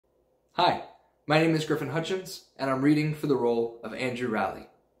Hi, my name is Griffin Hutchins, and I'm reading for the role of Andrew Raleigh.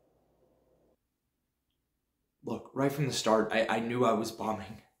 Look, right from the start, I knew I was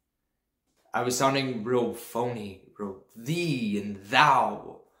bombing. I was sounding real phony, real thee and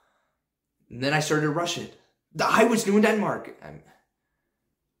thou. And then I started to rush it. I was new in Denmark.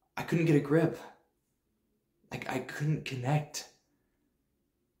 I couldn't get a grip. I couldn't connect.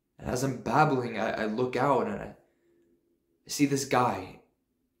 And as I'm babbling, I look out and I see this guy.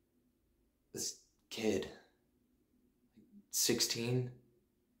 This kid. 16.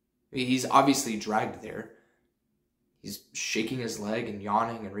 He's obviously dragged there. He's shaking his leg and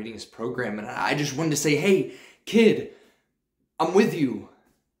yawning and reading his program. And I just wanted to say, hey, kid, I'm with you.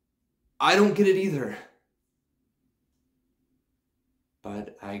 I don't get it either.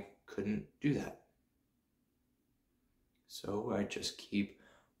 But I couldn't do that. So I just keep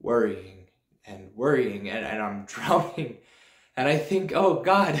worrying and worrying, and I'm drowning. And I think, oh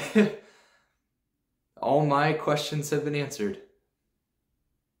God, all my questions have been answered.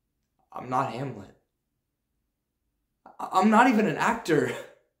 I'm not Hamlet. I'm not even an actor.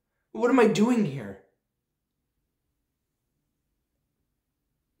 What am I doing here?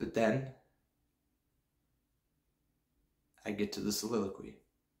 But then I get to the soliloquy.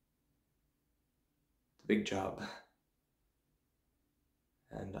 The big job.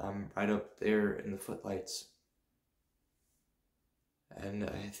 And I'm right up there in the footlights. And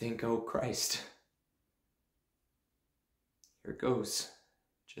I think, oh Christ. Here it goes.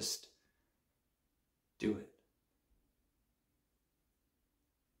 Just do it.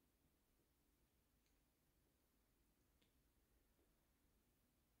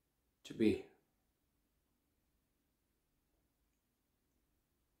 To be.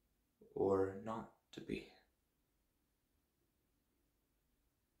 Or not to be.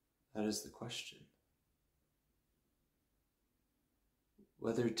 That is the question.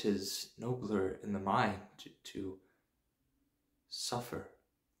 Whether 'tis nobler in the mind to suffer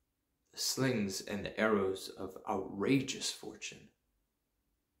the slings and arrows of outrageous fortune,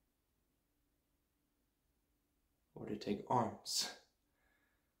 or to take arms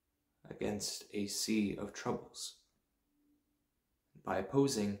against a sea of troubles, by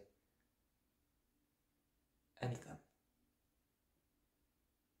opposing, end them.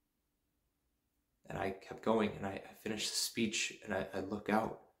 And I kept going, and I finished the speech, and I look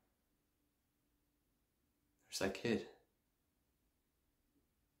out. There's that kid.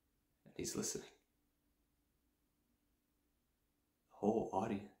 And he's listening. The whole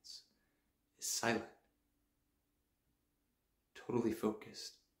audience is silent. Totally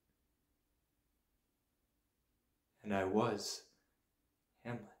focused. And I was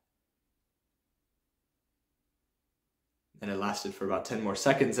Hamlet. And it lasted for about 10 more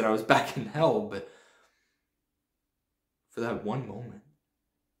seconds, and I was back in hell, but for that one moment,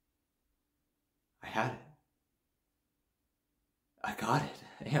 I had it. I got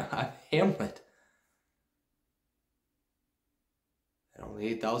it. Yeah, I'm Hamlet. And only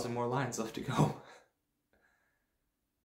 8,000 more lines left to go.